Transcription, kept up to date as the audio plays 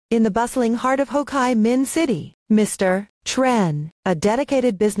in the bustling heart of Ho Chi Minh City. Mr. Tran, a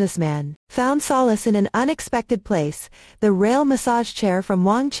dedicated businessman, found solace in an unexpected place, the rail massage chair from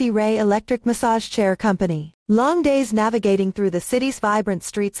Wang Qi Rui Electric Massage Chair Company. Long days navigating through the city's vibrant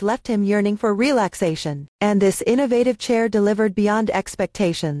streets left him yearning for relaxation, and this innovative chair delivered beyond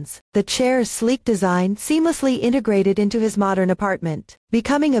expectations. The chair's sleek design seamlessly integrated into his modern apartment,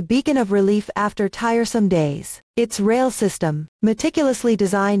 becoming a beacon of relief after tiresome days. Its rail system, meticulously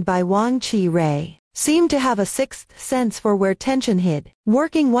designed by Wang Qi Rui, seemed to have a sixth sense for where tension hid,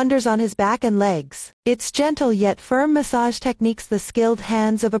 working wonders on his back and legs. Its gentle yet firm massage techniques, the skilled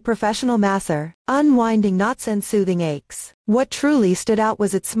hands of a professional masseur, unwinding knots and soothing aches. What truly stood out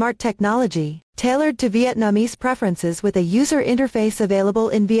was its smart technology, tailored to Vietnamese preferences with a user interface available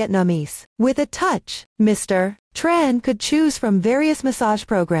in Vietnamese. With a touch, Mr. Tran could choose from various massage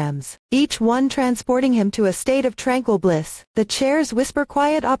programs, each one transporting him to a state of tranquil bliss. The chair's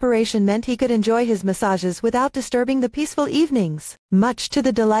whisper-quiet operation meant he could enjoy his massages without disturbing the peaceful evenings, much to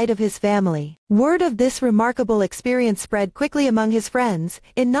the delight of his family. Word of this remarkable experience spread quickly among his friends,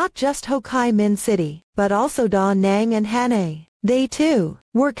 in not just Ho Chi Minh City, but also Da Nang and Hanoi. They, too,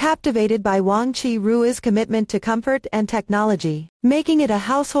 were captivated by Wang Qi Rui's commitment to comfort and technology, making it a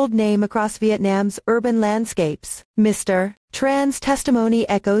household name across Vietnam's urban landscapes. Mr. Tran's testimony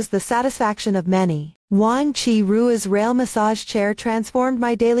echoes the satisfaction of many. Wang Qi Rui's rail massage chair transformed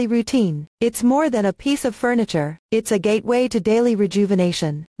my daily routine. It's more than a piece of furniture, it's a gateway to daily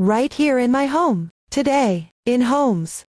rejuvenation. Right here in my home. Today, in homes,